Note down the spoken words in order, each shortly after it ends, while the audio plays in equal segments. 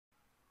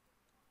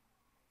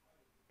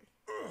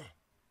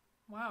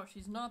Wow,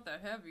 she's not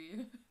that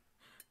heavy.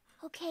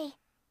 Okay,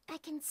 I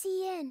can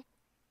see in.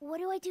 What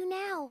do I do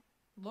now?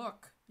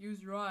 Look,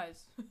 use your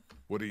eyes.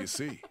 What do you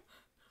see?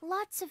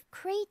 Lots of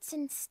crates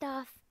and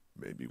stuff.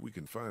 Maybe we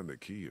can find the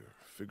key or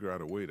figure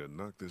out a way to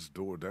knock this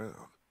door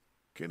down.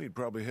 Kenny'd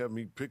probably have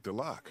me pick the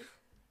lock,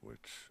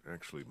 which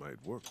actually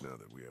might work now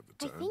that we have the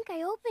time. I think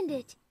I opened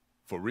it.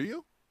 For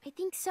real? I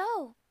think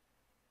so.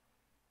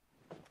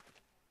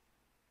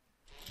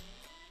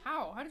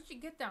 How? How did she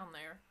get down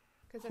there?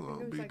 Because I think I'll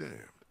it was be like, damned.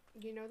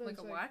 you know those Like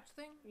a latch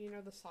thing? You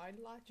know the side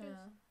latches?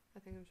 Yeah. I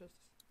think it was just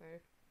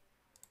there.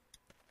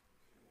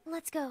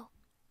 Let's go.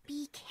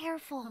 Be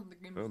careful. The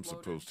game is I'm loaded.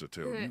 supposed to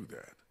tell you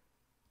that.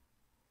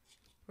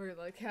 We're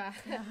like,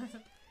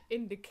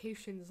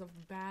 indications of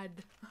bad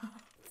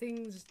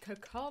things to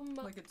come.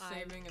 Like it's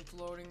saving, it's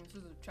loading, this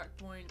is a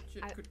checkpoint,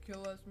 shit could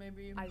kill us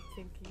maybe. I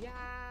think, yeah.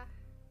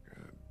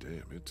 God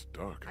damn, it's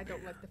dark in I don't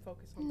here. like the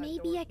focus on that Maybe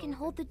door I can closing.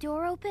 hold the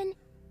door open?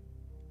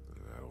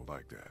 I don't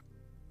like that.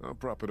 I'll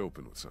prop it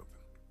open with something.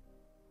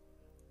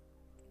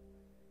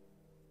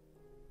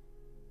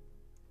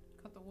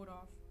 Cut the wood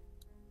off.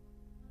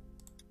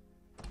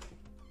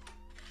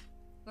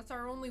 That's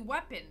our only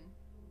weapon.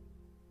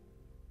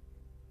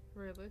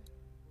 Really?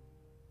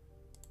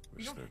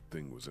 Wish that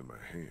thing was in my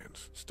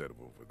hands instead of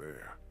over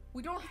there.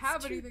 We don't have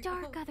It's too anything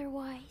dark else.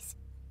 otherwise.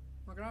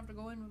 We're gonna have to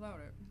go in without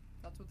it.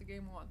 That's what the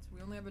game wants.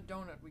 We only have a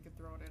donut we could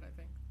throw at it, I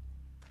think.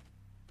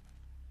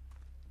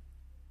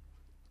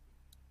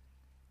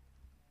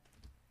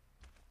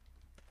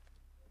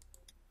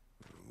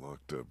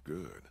 Locked up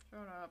good.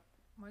 Shut up.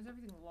 Why is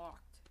everything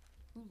locked?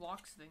 Who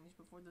locks things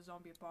before the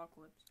zombie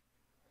apocalypse?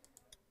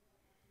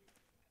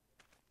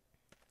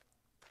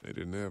 They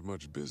didn't have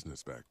much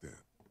business back then.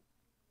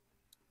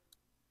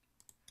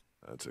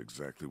 That's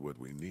exactly what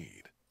we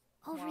need.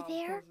 Over Wow, of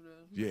there? course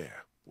it is. Yeah,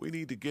 we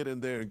need to get in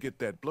there and get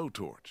that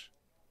blowtorch.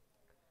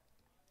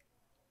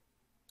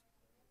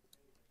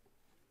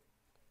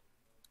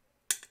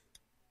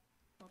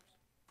 Oops.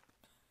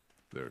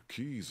 There are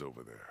keys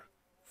over there.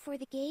 For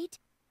the gate?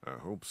 I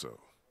hope so.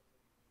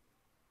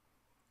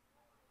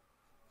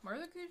 Where are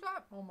the keys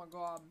at? Oh my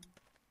god.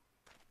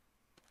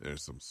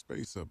 There's some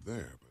space up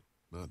there,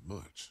 but not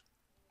much.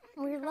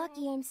 We're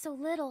lucky I'm so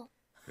little.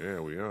 Yeah,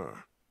 we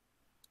are.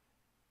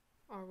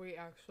 Are we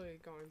actually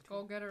going to?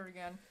 Go get her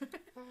again.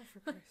 Oh, for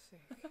Christ's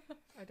sake.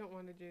 I don't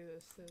want to do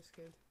this to this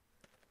kid.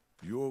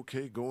 You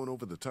okay going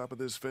over the top of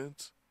this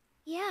fence?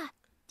 Yeah,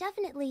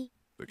 definitely.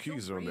 The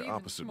keys are on brave the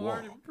and opposite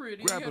smart wall. and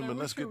pretty, Grab and them I and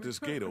let's wish I get this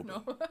was gate her.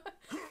 open.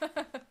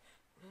 No.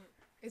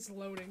 It's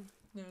loading.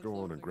 Yeah, it's Go on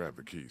loading. and grab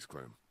the keys,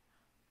 Clem.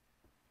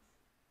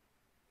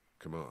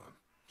 Come on,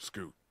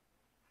 scoot.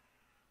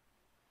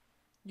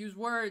 Use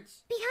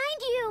words.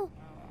 Behind you!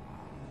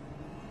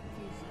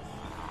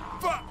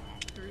 Fuck!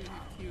 Very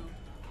cute.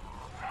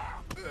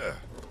 Ugh.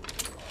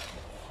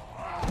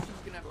 Oh,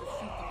 she's gonna have to shoot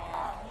them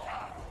all.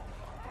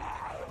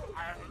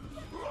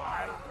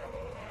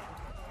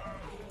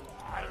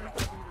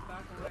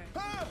 Back away.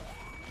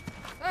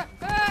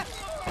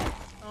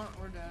 Oh,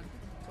 we're dead.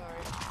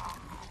 Sorry.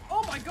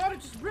 Oh my god,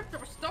 it just ripped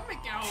our stomach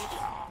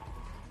out!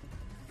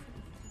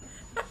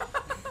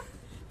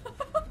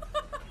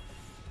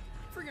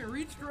 Freaking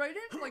reached right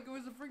in like it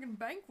was a freaking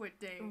banquet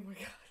day. Oh my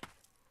god.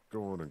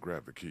 Go on and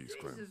grab the keys,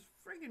 Clem. Jesus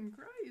freaking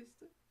Christ.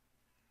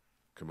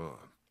 Come on,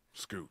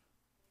 scoot.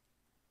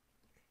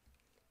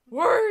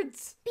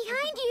 Words!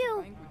 Behind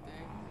you! Banquet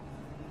day.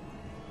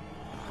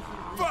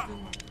 I Fuck!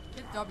 should've reached in-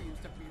 Hit W,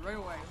 Stephapea, right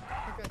away.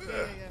 Okay,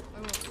 yeah. I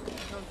will.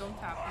 No, don't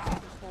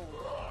tap, just hold.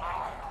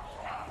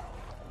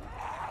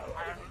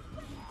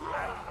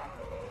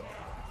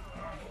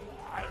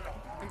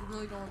 I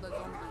really don't want that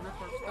zombie to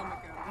rip our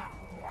stomach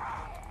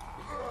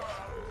out.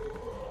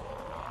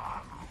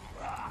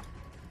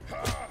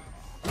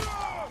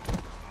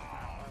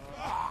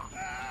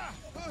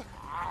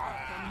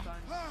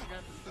 Sometimes you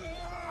got to shoot.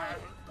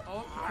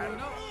 Oh, shoot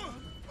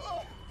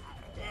up.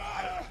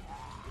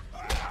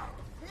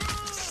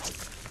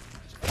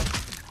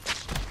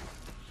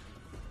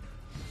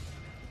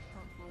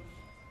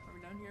 Are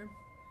we down here?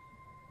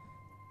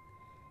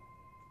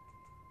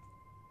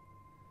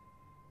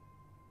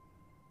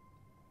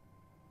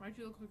 Why'd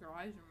you look like our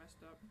eyes are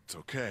messed up? It's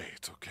okay,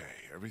 it's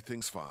okay.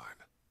 Everything's fine.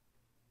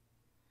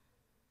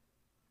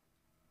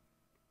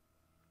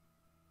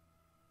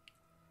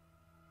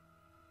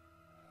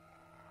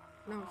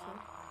 No, it's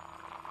not.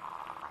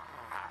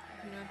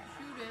 You have to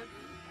shoot it.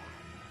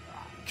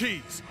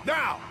 Keys,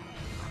 now!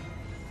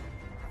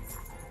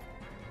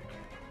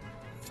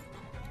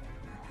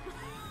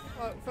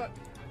 Oh, fuck.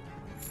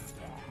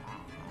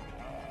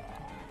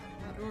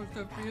 That door's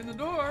Stephapea in the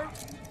door.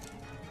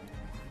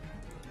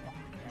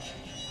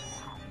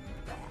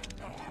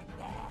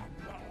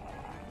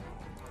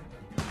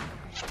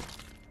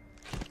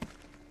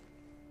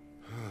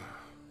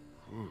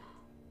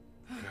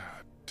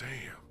 God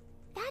damn.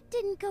 That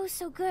didn't go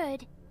so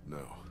good.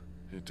 No,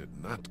 it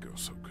did not go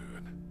so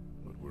good.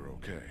 But we're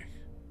okay.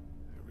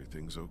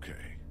 Everything's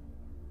okay.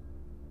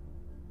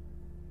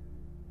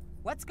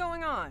 What's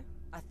going on?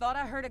 I thought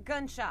I heard a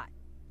gunshot.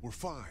 We're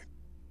fine.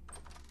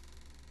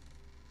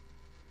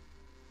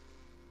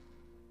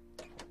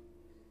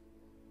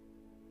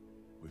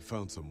 We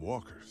found some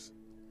walkers.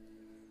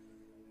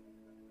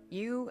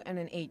 You and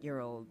an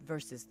 8-year-old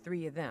versus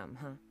 3 of them,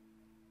 huh?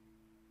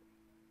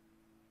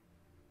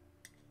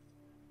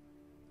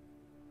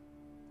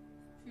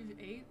 She's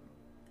 8?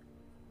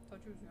 Thought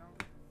she was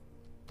young.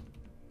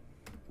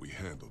 We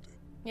handled it.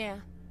 Yeah,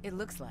 it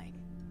looks like.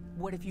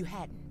 What if you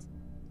hadn't?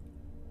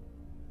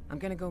 I'm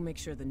gonna go make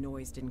sure the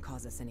noise didn't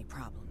cause us any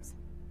problems.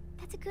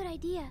 That's a good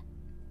idea.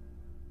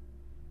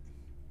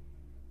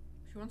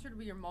 She wants her to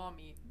be your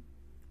mommy.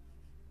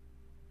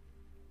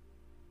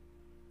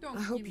 Don't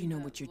I hope give you me know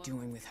that what you're look,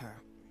 doing with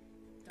her.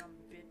 dumb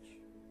bitch.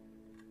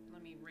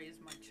 Let me raise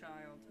my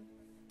child.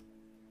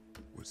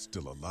 We're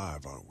still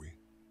alive, aren't we?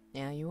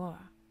 Yeah, you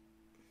are.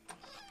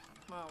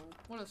 Wow,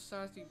 what a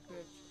sassy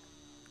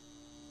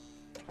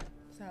bitch.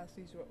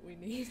 Sassy's what we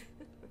need.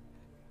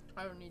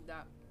 I don't need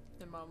that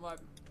in my life.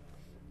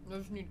 I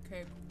just need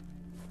cake.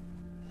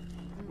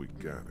 We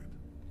got it.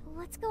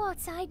 Let's go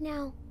outside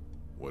now.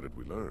 What did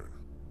we learn?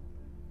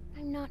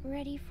 I'm not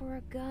ready for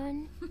a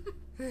gun.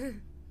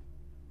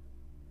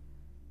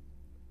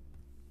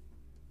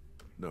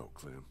 No,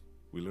 Clem.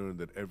 We learned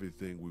that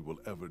everything we will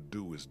ever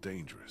do is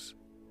dangerous.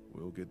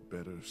 We'll get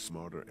better,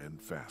 smarter, and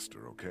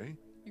faster, okay?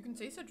 You can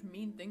say such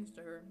mean things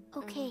to her.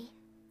 Okay.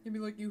 You'd be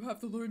like, you have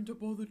to learn to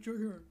pull the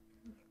trigger.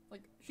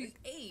 Like, she's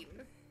 8.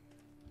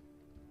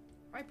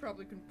 I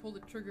probably can pull the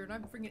trigger and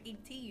I'm freaking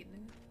 18.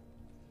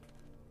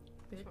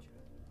 Bitch.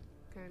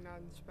 Can I not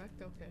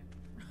inspect? Okay.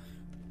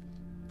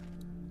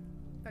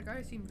 That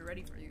guy seemed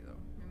ready for you, though.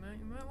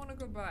 You might want to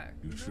go back.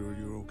 You sure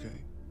you're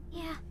okay?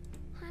 Yeah,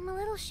 I'm a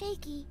little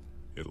shaky.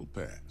 It'll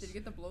pass. Did you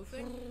get the blow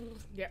thing?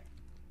 Yeah.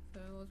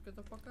 Then let's get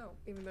the fuck out.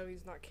 Even though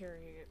he's not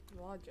carrying it.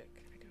 Logic.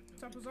 I don't know.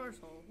 What's up his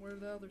arsehole? Where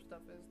the other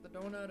stuff is? The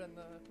donut and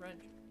the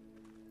wrench.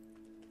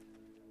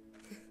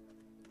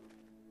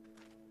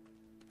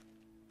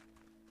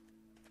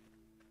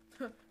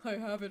 I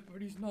have it,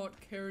 but he's not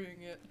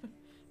carrying it.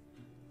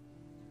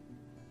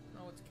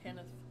 Oh, it's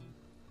Kenneth.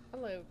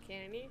 Hello,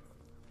 Kenny.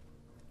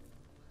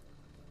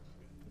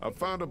 I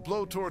found a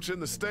blowtorch in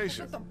the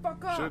station. Shut the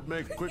fuck up! Should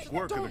make quick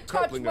work of the Don't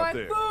touch coupling my up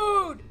there.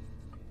 food!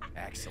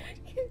 Excellent.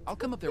 I'll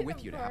come up there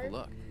with you to have a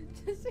look.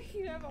 Just so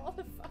you have all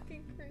the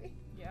fucking cream.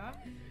 Yeah?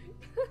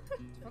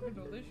 It's fucking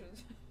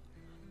delicious.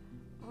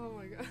 Oh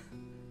my god.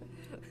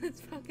 That's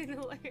fucking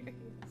hilarious.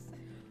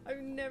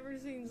 I've never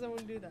seen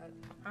someone do that.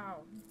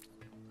 Ow.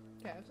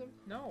 Can I have some?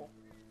 No.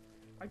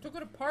 I took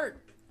it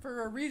apart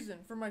for a reason,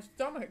 for my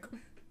stomach.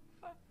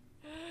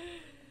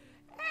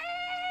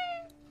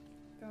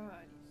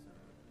 God.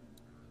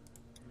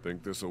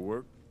 Think this'll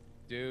work?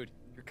 Dude,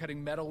 you're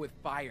cutting metal with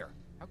fire.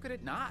 How could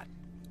it not?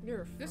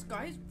 You're This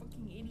guy's a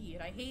fucking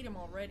idiot. I hate him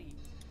already.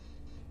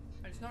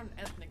 It's not an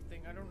ethnic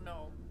thing. I don't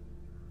know.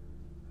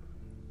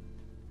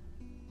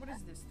 What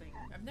is this thing?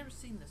 I've never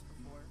seen this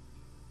before.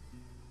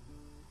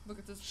 Look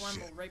at this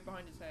flammable Shit. right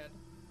behind his head.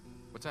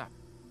 What's up?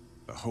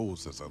 The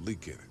hose has a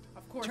leak in it.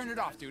 Of course. Turn it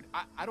off, dude.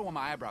 I don't want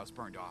my eyebrows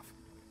burned off.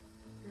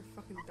 You're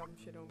fucking dumb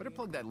shit over Better here.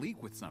 plug that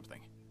leak with something.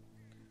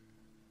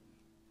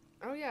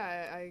 Oh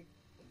yeah, I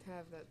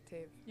have that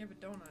tape. You have a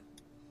donut.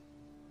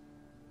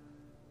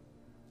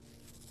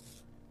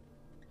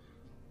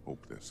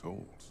 Hope this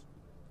holds.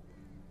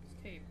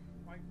 It's tape.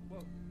 Why?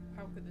 Whoa.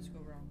 How could this go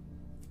wrong?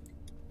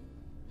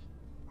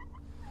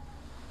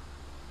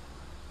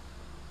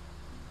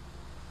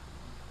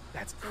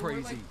 That's So we're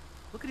crazy. like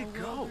Look at a it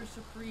go. welder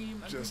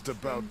supreme, a Just good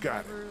about friend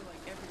got it. ever,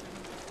 like everything.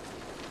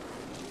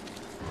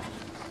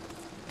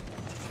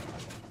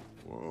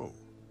 Whoa,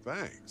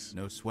 thanks.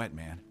 No sweat,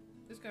 man.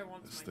 This guy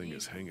wants This my thing heat.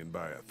 is hanging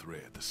by a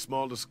thread. The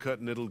smallest cut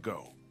and it'll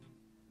go.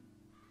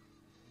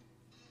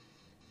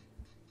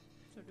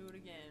 So do it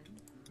again.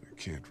 I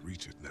can't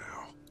reach it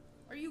now.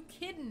 Are you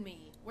kidding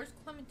me? Where's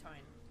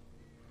Clementine?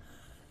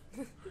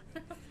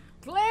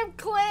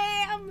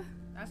 Clem-Clem!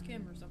 Ask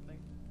him or something.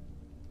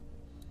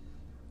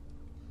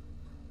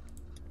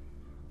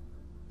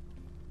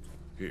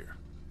 Here,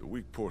 the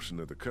weak portion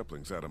of the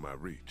coupling's out of my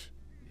reach.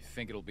 You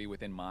think it'll be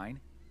within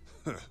mine?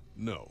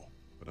 No,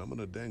 but I'm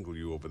gonna dangle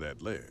you over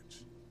that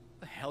ledge.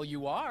 The hell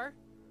you are?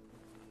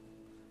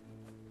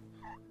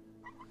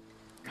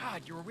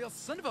 God, you're a real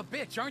son of a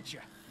bitch, aren't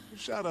you?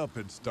 Shut up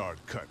and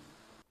start cutting.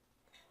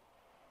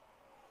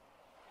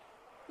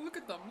 Look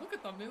at them. Look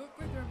at them. They look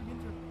like they're beginning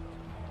to.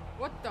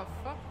 What the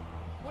fuck?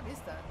 What is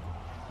that?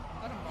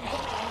 I don't know.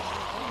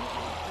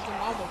 There's a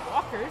mob of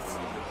walkers.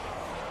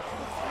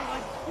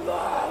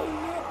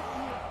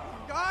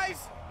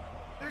 Guys,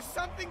 there's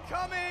something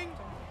coming.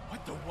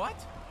 What the what?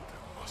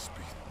 There must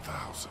be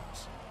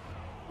thousands.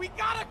 We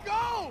gotta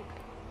go.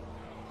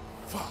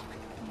 Fuck.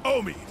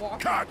 Omi! Walk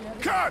Cut! together.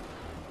 Cut!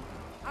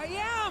 I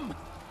am!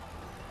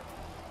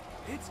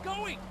 It's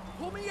going!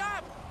 Pull me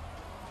up!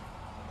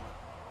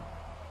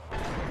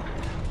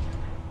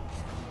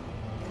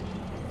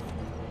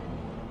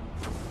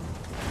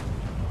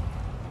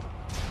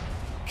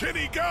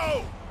 Kitty,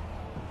 go!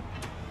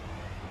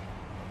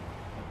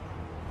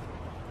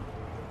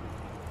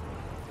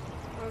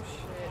 Oh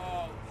shit.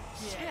 Oh,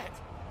 shit. Shit!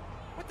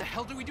 What the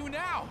hell do we do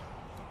now?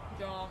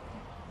 Dumb.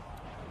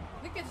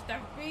 Look at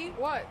Stephapea.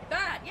 What?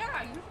 That,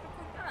 yeah, you should have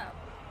picked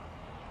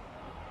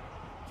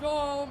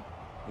Jump!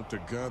 Hope to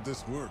God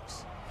this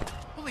works.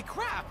 Holy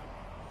crap!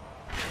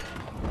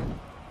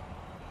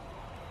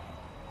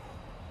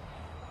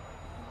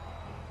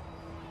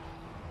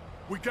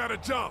 We gotta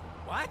jump!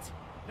 What?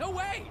 No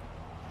way!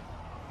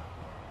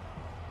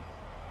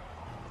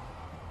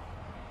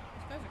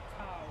 This guy's a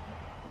cow.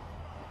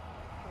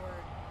 Or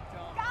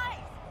jump.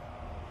 Guys!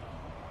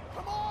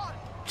 Come on!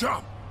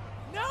 Jump!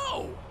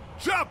 No!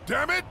 Jump,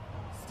 damn it!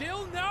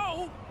 Still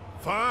no!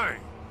 Fine.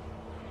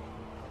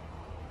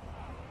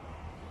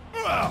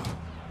 Ugh.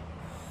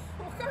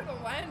 What kind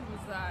of land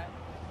was that?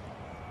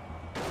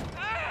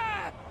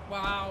 Ah!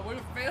 Wow, what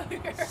a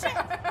failure.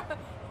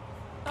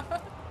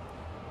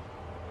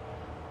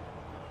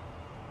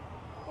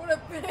 What a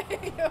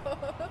fail.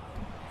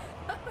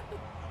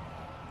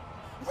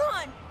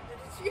 Run! Did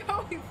you see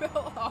how he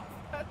fell off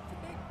that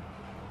thing?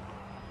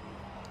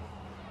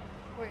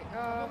 Wait,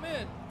 Come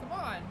in. Come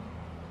on.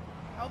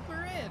 Help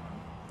her in.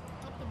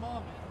 Help the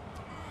mom in.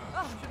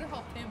 You should have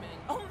helped him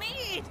in.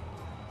 Omid!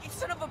 You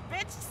son of a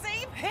bitch,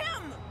 save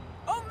him!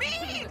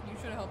 Omid! You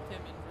should have helped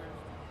him in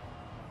first.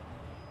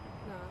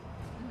 no.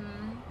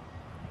 Mm-hmm.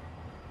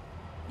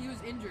 He was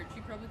injured.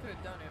 She probably could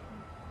have done it.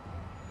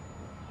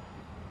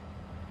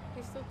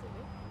 He still did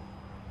it.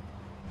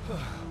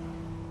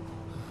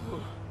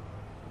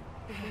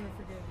 He's never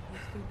forgiven.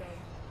 He's too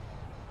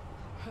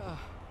dumb.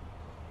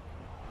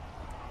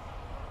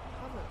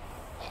 How the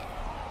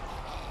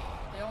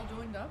They all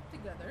joined up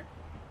together.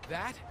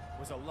 That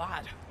was a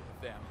lot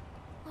of them.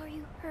 Are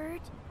you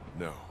hurt?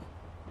 No,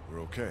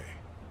 we're okay.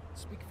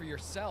 Speak for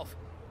yourself.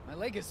 My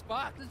leg is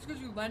fucked. That's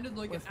because you landed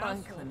like We're an fine,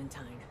 asshole.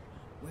 Clementine.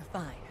 We're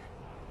fine.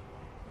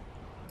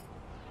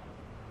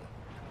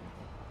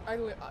 I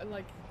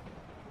like.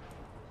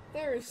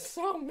 There is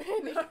so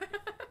many.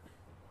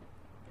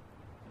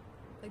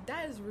 Like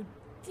that is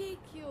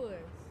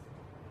ridiculous.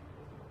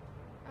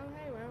 Oh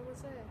hey, where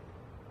was that?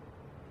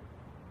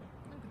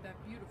 Look at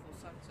that beautiful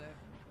sunset.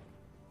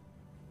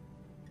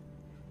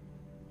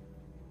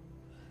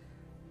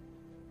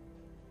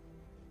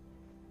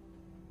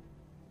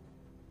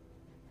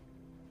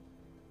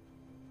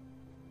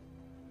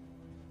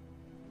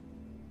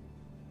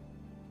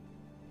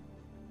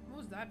 What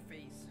was that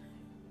face?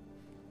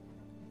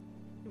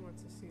 He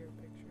wants to see her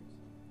pictures.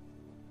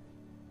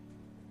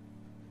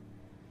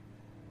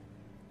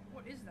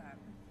 What is that?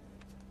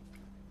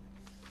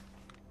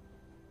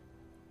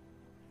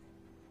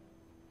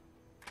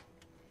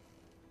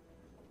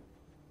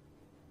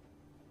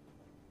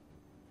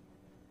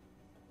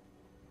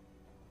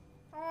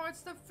 Oh,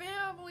 it's the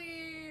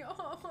family!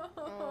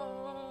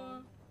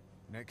 Oh.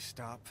 Next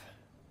stop,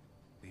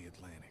 the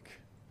Atlantic.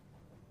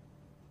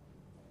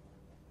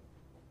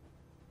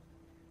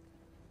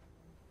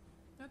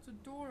 That's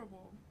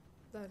adorable.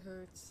 That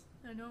hurts.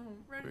 I know,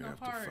 right We in the have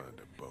to heart. find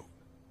a boat.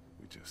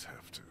 We just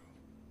have to.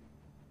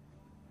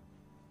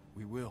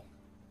 We will.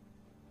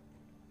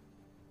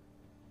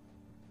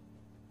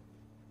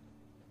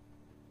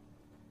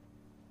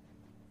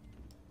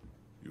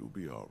 You'll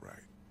be all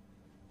right.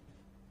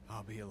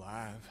 I'll be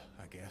alive,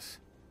 I guess.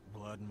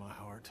 Blood in my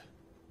heart.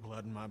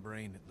 Blood in my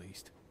brain, at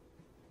least.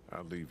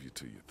 I'll leave you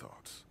to your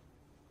thoughts.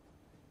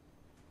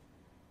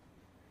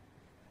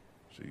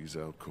 She's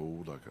out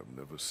cold like I've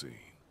never seen.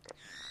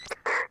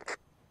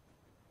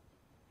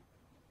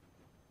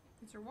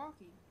 It's her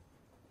walkie.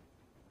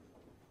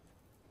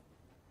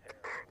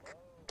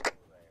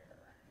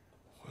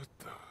 What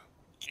the?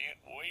 Can't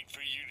wait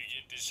for you to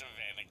get to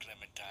Savannah,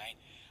 Clementine.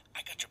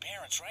 I got your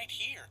parents right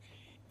here.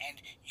 And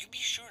you be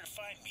sure to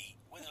find me,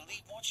 whether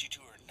Lee wants you to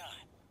or not.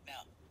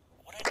 Now,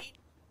 what I need?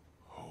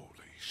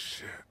 Holy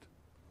shit.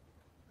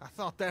 I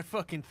thought that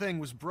fucking thing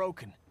was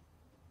broken.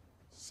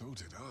 So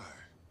did I.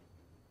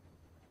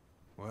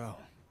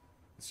 Well,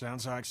 it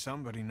sounds like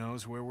somebody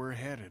knows where we're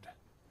headed.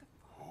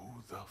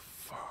 Who the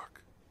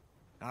fuck?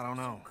 I don't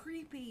know,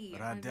 Creepy.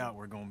 but I doubt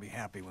we're gonna be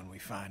happy when we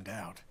find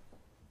out.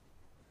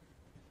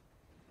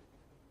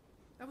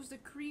 That was the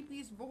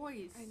creepiest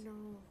voice. I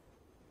know.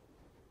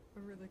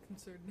 I'm really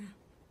concerned now.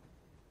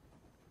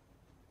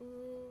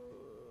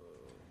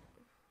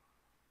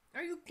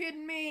 Are you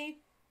kidding me?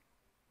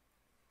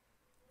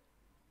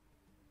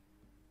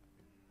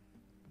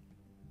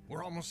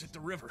 We're almost at the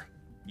river.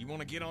 You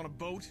want to get on a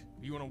boat?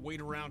 Or you want to wait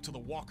around till the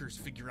walkers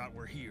figure out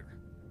we're here?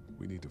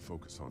 We need to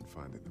focus on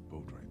finding the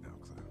boat right now,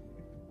 Clem.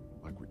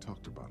 Like we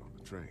talked about on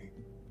the train.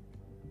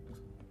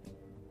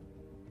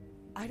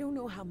 I don't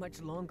know how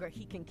much longer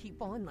he can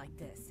keep on like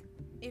this.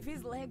 If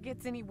his leg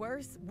gets any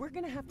worse, we're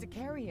gonna have to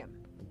carry him.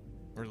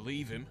 Or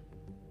leave him?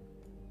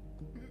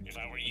 If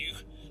I were you,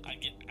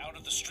 I'd get out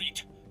of the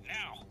street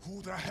now.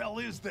 Who the hell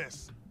is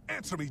this?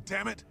 Answer me,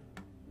 damn it!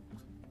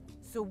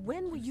 So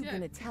when were you Yeah,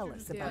 gonna you tell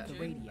should've us said about that, the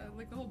Jane. radio?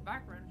 Like the whole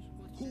background is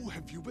glitched. Who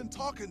have you been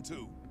talking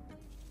to?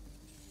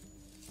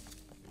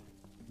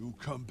 You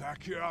come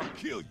back here, I'll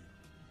kill you.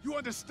 You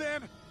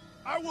understand?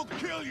 I will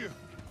kill you!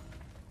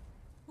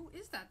 Who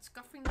is that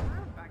scuffing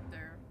around back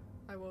there?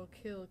 I will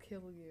kill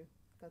you.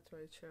 That's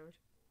what it showed.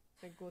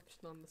 I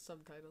glitched on the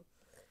subtitle.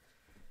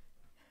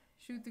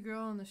 Shoot the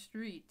girl on the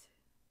street.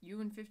 You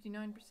and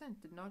 59%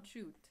 did not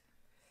shoot.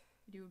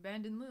 You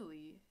abandon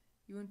Lily.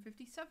 You and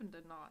 57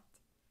 did not.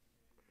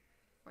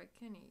 Fight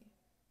Kenny.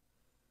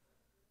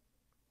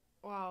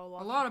 Wow,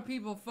 A lot of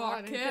people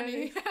fought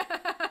Kenny. Kenny.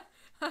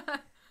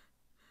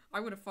 I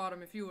would have fought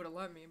him if you would have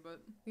let me,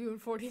 but You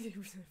and 43%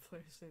 of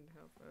players didn't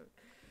help out.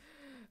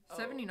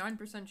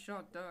 79%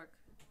 shot duck.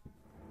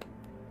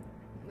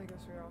 I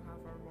guess we all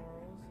have our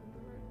morals in the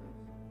right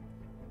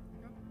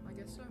place. Yep, I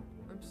guess so.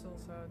 I'm still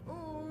sad.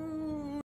 Oh.